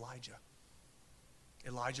spirit of Elijah.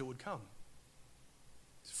 Elijah would come.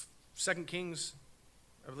 2 Kings,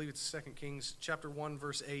 I believe it's 2 Kings, chapter 1,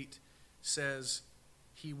 verse 8, says,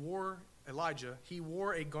 Elijah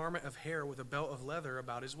wore a garment of hair with a belt of leather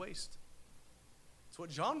about his waist. That's what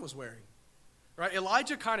John was wearing. Right?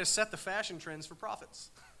 Elijah kind of set the fashion trends for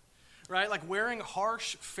prophets. Right? Like wearing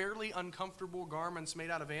harsh, fairly uncomfortable garments made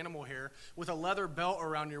out of animal hair with a leather belt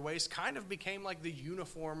around your waist kind of became like the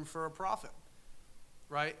uniform for a prophet.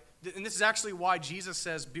 Right? And this is actually why Jesus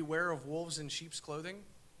says, beware of wolves in sheep's clothing.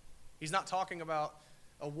 He's not talking about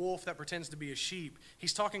a wolf that pretends to be a sheep.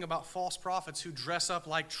 He's talking about false prophets who dress up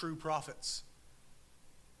like true prophets.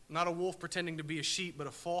 Not a wolf pretending to be a sheep, but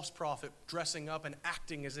a false prophet dressing up and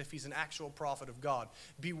acting as if he's an actual prophet of God.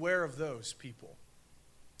 Beware of those people.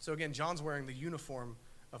 So again, John's wearing the uniform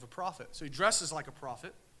of a prophet. So he dresses like a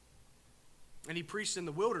prophet, and he preached in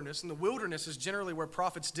the wilderness. And the wilderness is generally where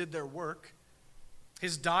prophets did their work.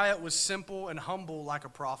 His diet was simple and humble like a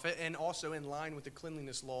prophet, and also in line with the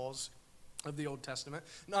cleanliness laws of the Old Testament.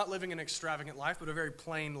 Not living an extravagant life, but a very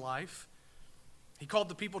plain life. He called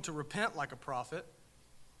the people to repent like a prophet.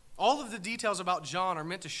 All of the details about John are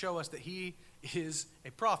meant to show us that he is a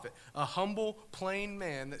prophet, a humble, plain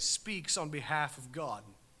man that speaks on behalf of God.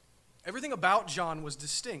 Everything about John was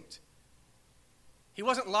distinct. He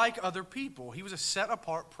wasn't like other people. He was a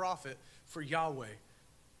set-apart prophet for Yahweh.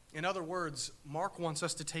 In other words, Mark wants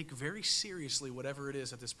us to take very seriously whatever it is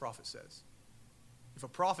that this prophet says. If a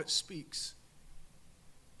prophet speaks,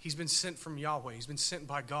 he's been sent from Yahweh. He's been sent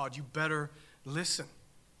by God. You better listen.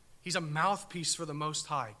 He's a mouthpiece for the Most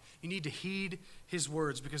High. You need to heed his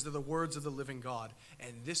words because they're the words of the living God.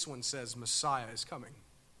 And this one says Messiah is coming.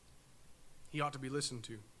 He ought to be listened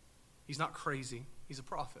to. He's not crazy. He's a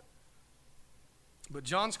prophet. But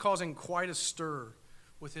John's causing quite a stir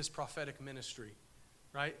with his prophetic ministry,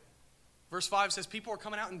 right? Verse 5 says people are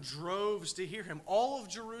coming out in droves to hear him. All of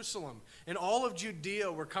Jerusalem and all of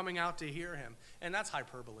Judea were coming out to hear him. And that's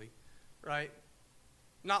hyperbole, right?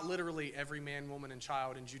 Not literally every man, woman, and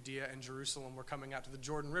child in Judea and Jerusalem were coming out to the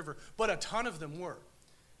Jordan River, but a ton of them were.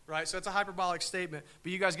 Right? So it's a hyperbolic statement,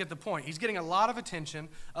 but you guys get the point. He's getting a lot of attention.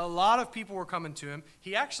 A lot of people were coming to him.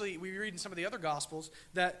 He actually, we read in some of the other Gospels,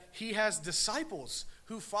 that he has disciples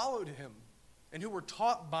who followed him and who were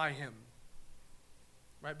taught by him.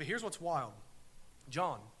 Right? But here's what's wild.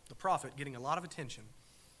 John, the prophet, getting a lot of attention,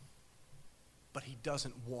 but he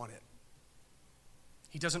doesn't want it.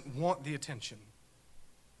 He doesn't want the attention.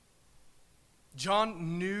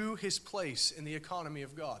 John knew his place in the economy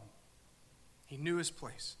of God. He knew his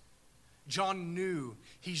place. John knew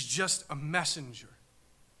he's just a messenger.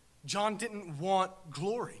 John didn't want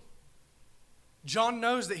glory. John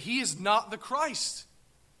knows that he is not the Christ.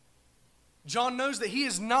 John knows that he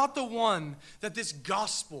is not the one that this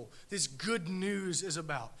gospel, this good news is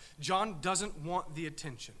about. John doesn't want the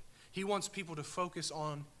attention. He wants people to focus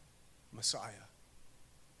on Messiah.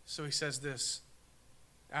 So he says this,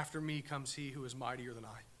 "After me comes he who is mightier than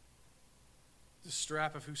I, the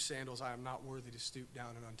strap of whose sandals I am not worthy to stoop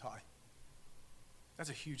down and untie." That's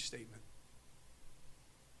a huge statement.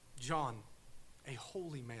 John, a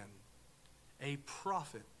holy man, a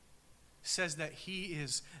prophet, says that he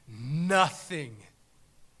is nothing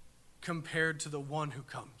compared to the one who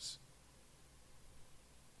comes.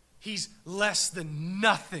 He's less than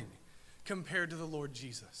nothing compared to the Lord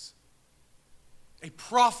Jesus. A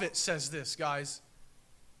prophet says this, guys.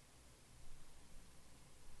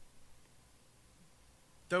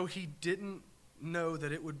 Though he didn't know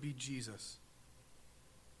that it would be Jesus,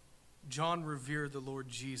 John revered the Lord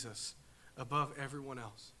Jesus above everyone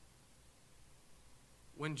else.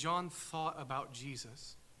 When John thought about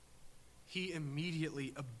Jesus, he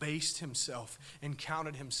immediately abased himself and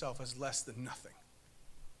counted himself as less than nothing.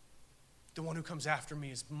 The one who comes after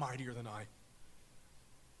me is mightier than I.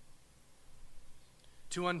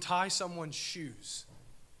 To untie someone's shoes.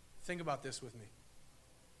 Think about this with me.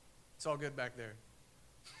 It's all good back there.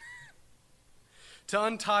 To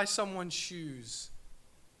untie someone's shoes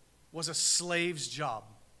was a slave's job.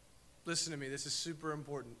 Listen to me, this is super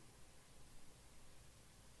important.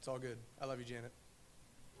 It's all good. I love you, Janet.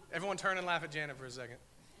 Everyone turn and laugh at Janet for a second.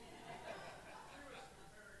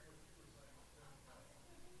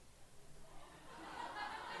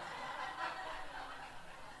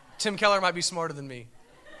 Tim Keller might be smarter than me,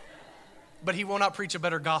 but he will not preach a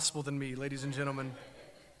better gospel than me, ladies and gentlemen.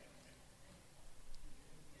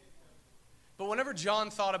 But whenever John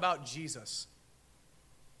thought about Jesus,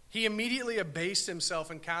 he immediately abased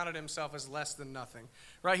himself and counted himself as less than nothing.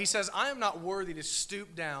 Right? He says, I am not worthy to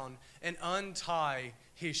stoop down and untie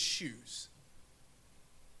his shoes.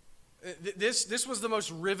 This was the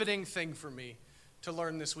most riveting thing for me to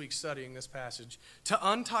learn this week studying this passage. To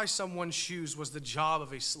untie someone's shoes was the job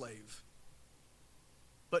of a slave,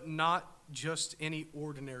 but not just any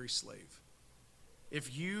ordinary slave.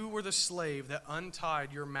 If you were the slave that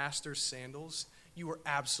untied your master's sandals, you were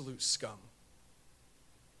absolute scum.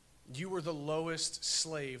 You were the lowest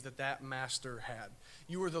slave that master had.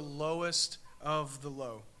 You were the lowest of the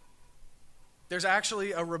low. There's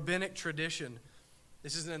actually a rabbinic tradition,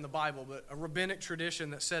 this isn't in the Bible, but a rabbinic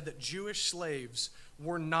tradition that said that Jewish slaves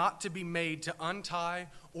were not to be made to untie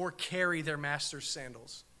or carry their master's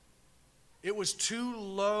sandals. It was too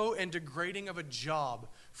low and degrading of a job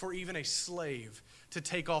for even a slave to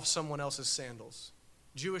take off someone else's sandals.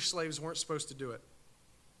 Jewish slaves weren't supposed to do it.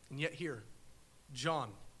 And yet here, John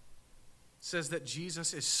says that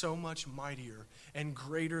Jesus is so much mightier and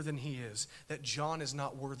greater than he is that John is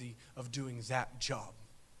not worthy of doing that job.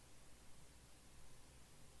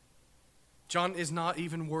 John is not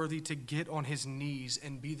even worthy to get on his knees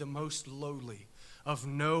and be the most lowly, of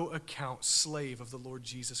no account slave of the Lord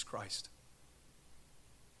Jesus Christ.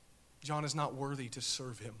 John is not worthy to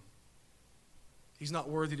serve him. He's not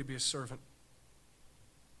worthy to be a servant.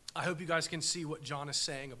 I hope you guys can see what John is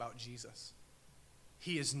saying about Jesus.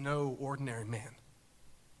 He is no ordinary man.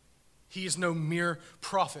 He is no mere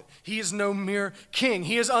prophet. He is no mere king.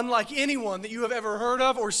 He is unlike anyone that you have ever heard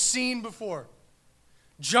of or seen before.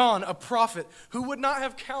 John, a prophet who would not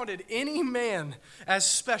have counted any man as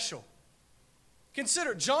special.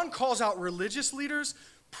 Consider, John calls out religious leaders,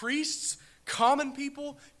 priests, common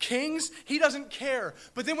people, kings. He doesn't care.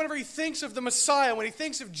 But then whenever he thinks of the Messiah, when he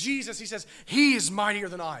thinks of Jesus, he says, he is mightier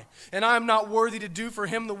than I, and I am not worthy to do for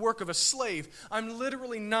him the work of a slave. I'm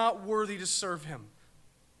literally not worthy to serve him.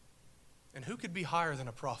 And who could be higher than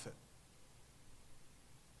a prophet?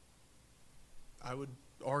 I would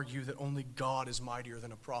argue that only God is mightier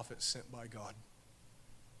than a prophet sent by God.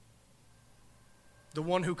 The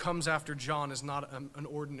one who comes after John is not an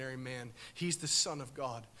ordinary man. He's the Son of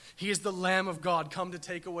God. He is the Lamb of God come to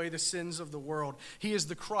take away the sins of the world. He is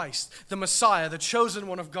the Christ, the Messiah, the chosen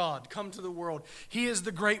one of God come to the world. He is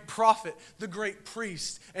the great prophet, the great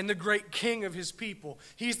priest, and the great king of his people.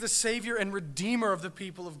 He's the Savior and Redeemer of the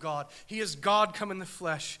people of God. He is God come in the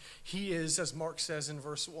flesh. He is, as Mark says in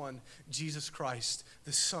verse 1, Jesus Christ,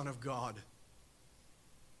 the Son of God.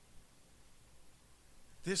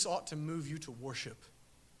 This ought to move you to worship,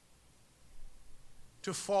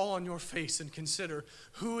 to fall on your face and consider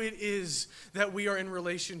who it is that we are in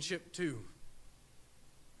relationship to,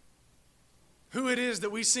 who it is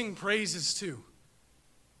that we sing praises to,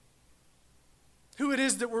 who it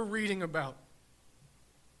is that we're reading about.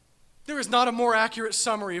 There is not a more accurate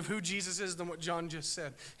summary of who Jesus is than what John just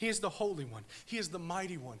said. He is the Holy One. He is the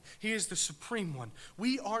Mighty One. He is the Supreme One.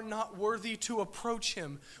 We are not worthy to approach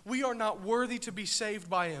him. We are not worthy to be saved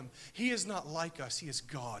by him. He is not like us. He is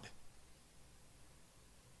God.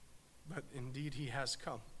 But indeed, he has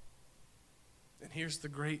come. And here's the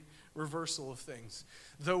great reversal of things.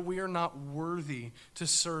 Though we are not worthy to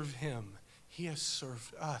serve him, he has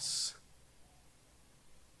served us.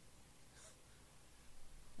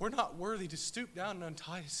 We're not worthy to stoop down and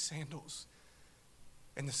untie his sandals.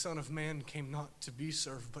 And the Son of Man came not to be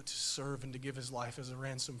served, but to serve and to give his life as a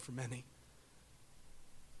ransom for many.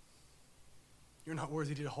 You're not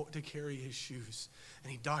worthy to carry his shoes,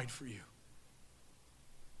 and he died for you.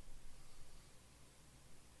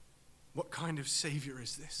 What kind of Savior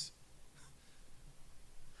is this?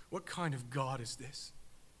 What kind of God is this?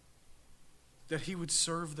 That he would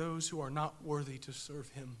serve those who are not worthy to serve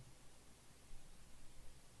him.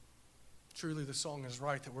 Truly, the song is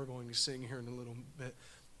right that we're going to sing here in a little bit.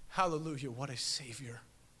 Hallelujah, what a Savior.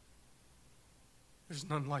 There's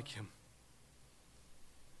none like him.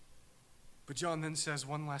 But John then says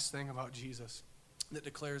one last thing about Jesus that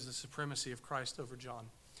declares the supremacy of Christ over John.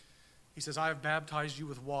 He says, I have baptized you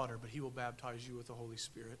with water, but he will baptize you with the Holy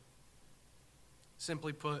Spirit.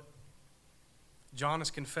 Simply put, John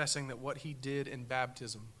is confessing that what he did in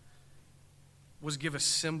baptism was give a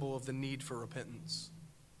symbol of the need for repentance,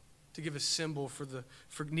 to give a symbol for the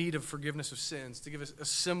need of forgiveness of sins, to give a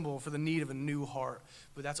symbol for the need of a new heart.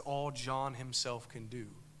 But that's all John himself can do.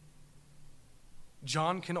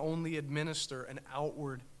 John can only administer an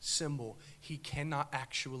outward symbol. He cannot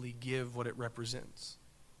actually give what it represents.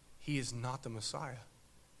 He is not the Messiah.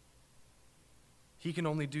 He can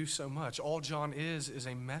only do so much. All John is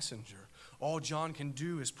a messenger. All John can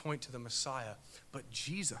do is point to the Messiah. But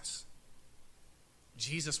Jesus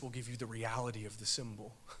will give you the reality of the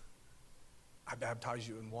symbol. I baptize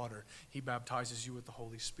you in water. He baptizes you with the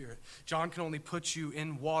Holy Spirit. John can only put you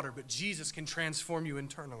in water, but Jesus can transform you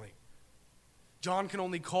internally. John can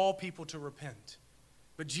only call people to repent,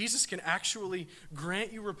 but Jesus can actually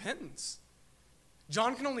grant you repentance.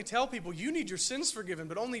 John can only tell people you need your sins forgiven,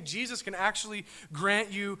 but only Jesus can actually grant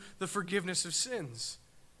you the forgiveness of sins.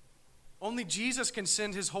 Only Jesus can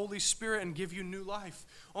send his Holy Spirit and give you new life.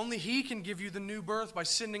 Only he can give you the new birth by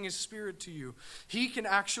sending his Spirit to you. He can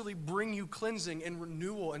actually bring you cleansing and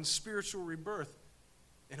renewal and spiritual rebirth.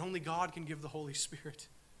 And only God can give the Holy Spirit.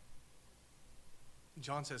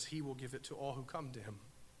 John says he will give it to all who come to him,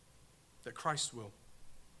 that Christ will.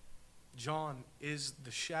 John is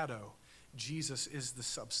the shadow. Jesus is the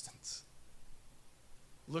substance.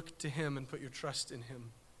 Look to him and put your trust in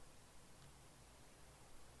him.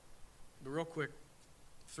 But real quick,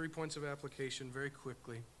 3 points of application very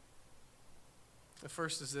quickly. The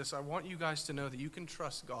first is this. I want you guys to know that you can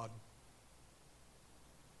trust God.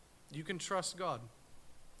 You can trust God.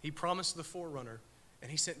 He promised the forerunner, and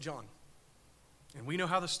he sent John. And we know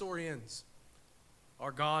how the story ends.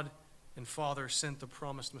 Our God and Father sent the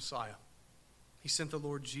promised Messiah. He sent the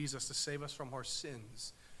Lord Jesus to save us from our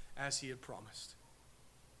sins, as he had promised.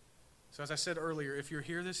 So as I said earlier, if you're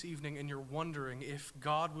here this evening and you're wondering if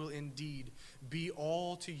God will indeed be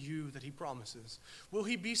all to you that he promises, will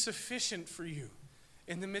he be sufficient for you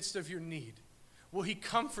in the midst of your need? Will he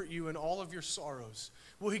comfort you in all of your sorrows?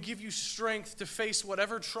 Will he give you strength to face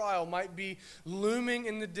whatever trial might be looming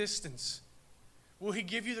in the distance? Will he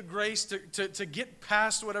give you the grace to get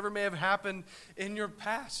past whatever may have happened in your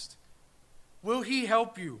past? Will he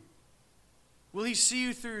help you? Will he see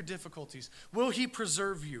you through your difficulties? Will he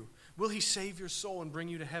preserve you? Will he save your soul and bring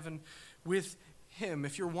you to heaven with him?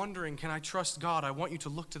 If you're wondering, can I trust God? I want you to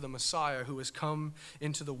look to the Messiah who has come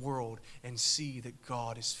into the world and see that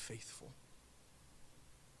God is faithful.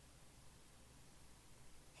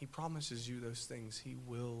 He promises you those things. He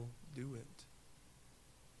will do it.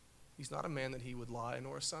 He's not a man that he would lie,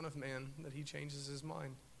 nor a son of man that he changes his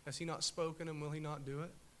mind. Has he not spoken, and will he not do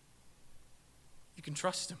it? You can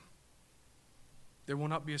trust him. There will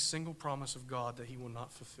not be a single promise of God that he will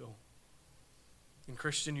not fulfill. In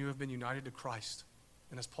Christian, you have been united to Christ.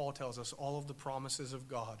 And as Paul tells us, all of the promises of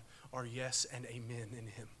God are yes and amen in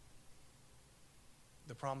him.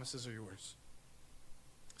 The promises are yours.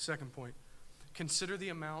 Second point, consider the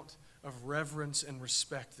amount of reverence and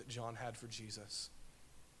respect that John had for Jesus.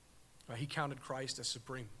 He counted Christ as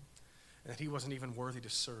supreme, and that he wasn't even worthy to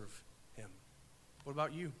serve him. What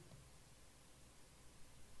about you?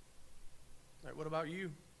 Right, what about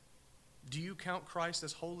you? Do you count Christ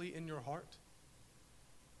as holy in your heart?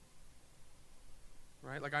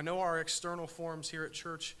 Right? Like, I know our external forms here at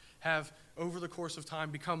church have, over the course of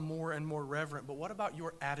time, become more and more reverent, but what about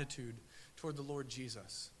your attitude toward the Lord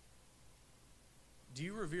Jesus? Do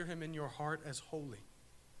you revere him in your heart as holy?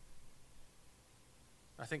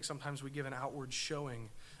 I think sometimes we give an outward showing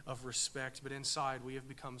of respect, but inside we have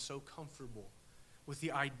become so comfortable with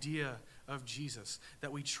the idea of Jesus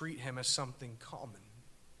that we treat him as something common.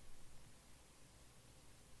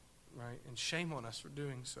 Right? And shame on us for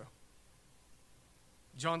doing so.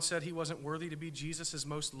 John said he wasn't worthy to be Jesus'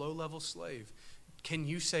 most low-level slave. Can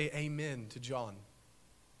you say amen to John?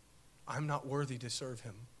 I'm not worthy to serve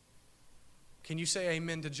him. Can you say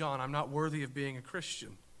amen to John? I'm not worthy of being a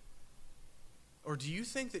Christian. Or do you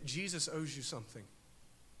think that Jesus owes you something?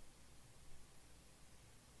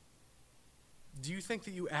 Do you think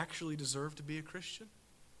that you actually deserve to be a Christian?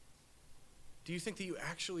 Do you think that you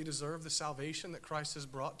actually deserve the salvation that Christ has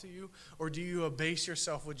brought to you? Or do you abase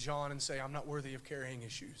yourself with John and say, I'm not worthy of carrying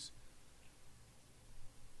his shoes?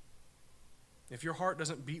 If your heart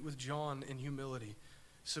doesn't beat with John in humility,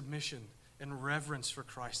 submission, and reverence for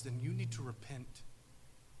Christ, then you need to repent.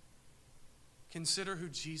 Consider who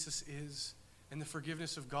Jesus is and the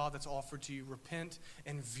forgiveness of God that's offered to you. Repent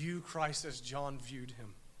and view Christ as John viewed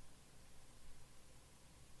him.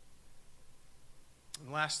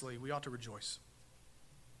 And lastly, we ought to rejoice.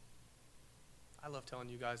 I love telling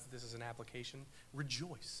you guys that this is an application.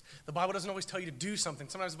 Rejoice. The Bible doesn't always tell you to do something.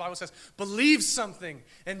 Sometimes the Bible says, believe something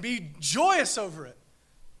and be joyous over it.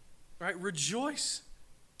 Right? Rejoice.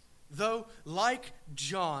 Though, like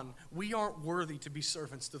John, we aren't worthy to be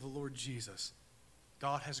servants to the Lord Jesus,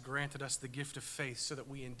 God has granted us the gift of faith so that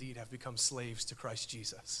we indeed have become slaves to Christ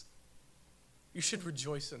Jesus. You should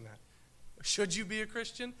rejoice in that. Should you be a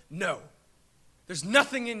Christian? No. There's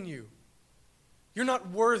nothing in you. You're not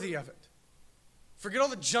worthy of it. Forget all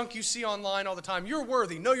the junk you see online all the time. You're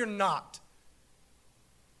worthy. No, you're not.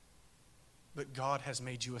 But God has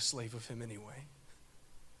made you a slave of him anyway.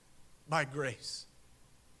 By grace.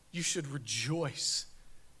 You should rejoice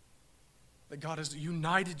that God has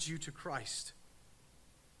united you to Christ.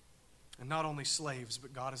 And not only slaves,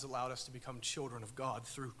 but God has allowed us to become children of God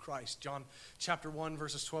through Christ. John chapter 1,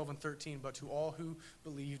 verses 12 and 13, but to all who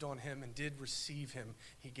believed on him and did receive him,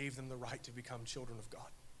 he gave them the right to become children of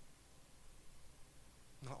God.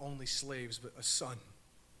 Not only slaves, but a son.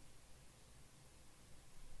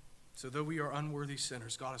 So though we are unworthy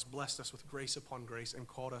sinners, God has blessed us with grace upon grace and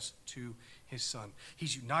called us to his Son.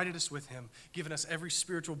 He's united us with him, given us every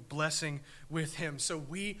spiritual blessing with him. So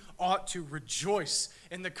we ought to rejoice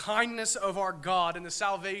in the kindness of our God and the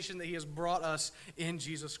salvation that he has brought us in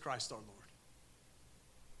Jesus Christ our Lord.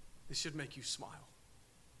 This should make you smile.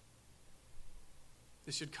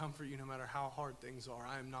 This should comfort you no matter how hard things are.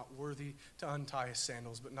 I am not worthy to untie his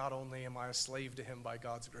sandals, but not only am I a slave to him by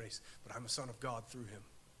God's grace, but I'm a son of God through him.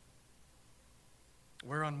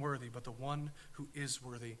 We're unworthy, but the one who is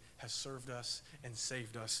worthy has served us and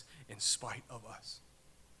saved us in spite of us.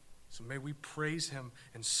 So may we praise him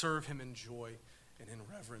and serve him in joy and in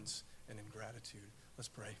reverence and in gratitude. Let's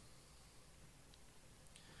pray.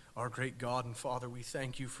 Our great God and Father, we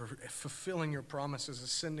thank you for fulfilling your promises of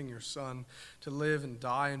sending your Son to live and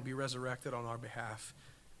die and be resurrected on our behalf.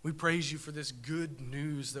 We praise you for this good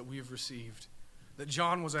news that we have received, that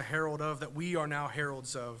John was a herald of, that we are now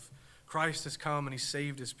heralds of. Christ has come and he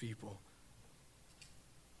saved his people.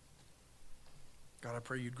 God, I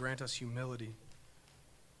pray you'd grant us humility,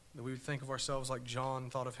 that we would think of ourselves like John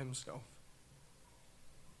thought of himself.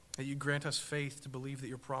 That you grant us faith to believe that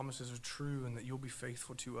your promises are true and that you'll be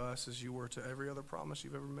faithful to us as you were to every other promise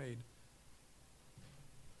you've ever made.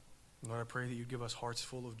 Lord, I pray that you give us hearts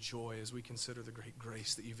full of joy as we consider the great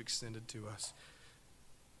grace that you've extended to us.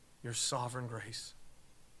 Your sovereign grace.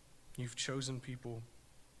 You've chosen people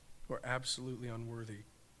who are absolutely unworthy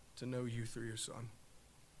to know you through your Son.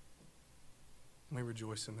 We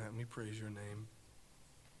rejoice in that and we praise your name.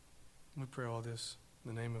 We pray all this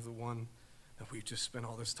in the name of the one that we've just spent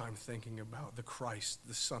all this time thinking about, the Christ,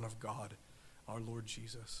 the Son of God, our Lord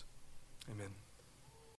Jesus. Amen.